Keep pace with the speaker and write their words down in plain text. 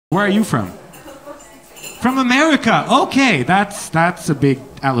Where are you from? From America. Okay, that's a big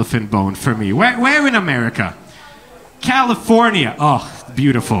elephant bone for me. Where in America? California. Oh,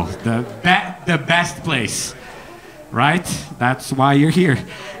 beautiful. The best place. Right? That's why you're here.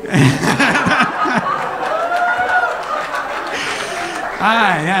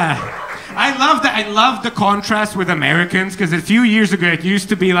 Yeah. I love the contrast with Americans, because a few years ago it used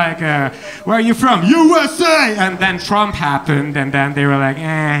to be like, where are you from? USA! And then Trump happened, and then they were like,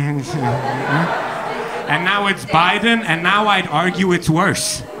 And now it's Biden, and now I'd argue it's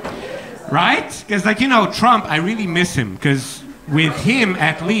worse. Right? Because, like, you know, Trump, I really miss him, because with him,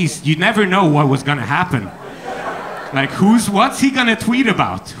 at least, you never know what was gonna happen. Like, what's he gonna tweet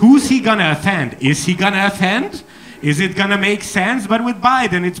about? Who's he gonna offend? Is he gonna offend? Is it gonna make sense? But with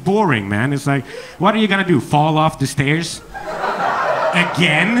Biden, it's boring, man. It's like, what are you gonna do? Fall off the stairs?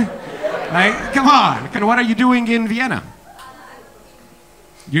 Again? Like, come on. What are you doing in Vienna?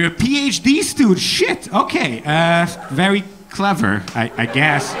 You're a PhD student? Shit. Okay. Very clever, I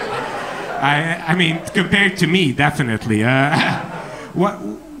guess. I mean, compared to me, definitely. What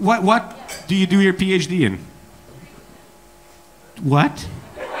do you do your PhD in? What?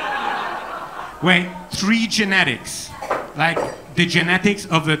 Wait, tree genetics. Like the genetics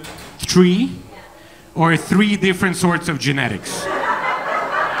of a tree, or 3 different sorts of genetics?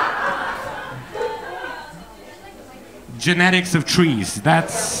 Genetics of trees.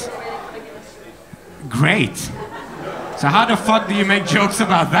 That's great. So how the fuck do you make jokes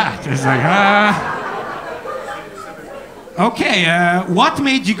about that? It's like, okay, what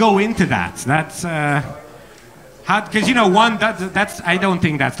made you go into that? That's, because, you know, I don't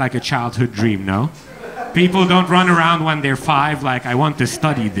think that's like a childhood dream, no? People don't run around when they're 5 like, I want to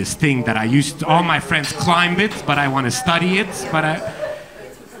study this thing that all my friends climb it, but I want to study it,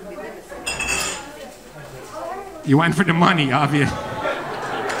 You went for the money, obviously.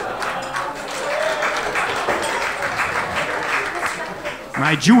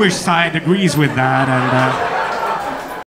 My Jewish side agrees with that, and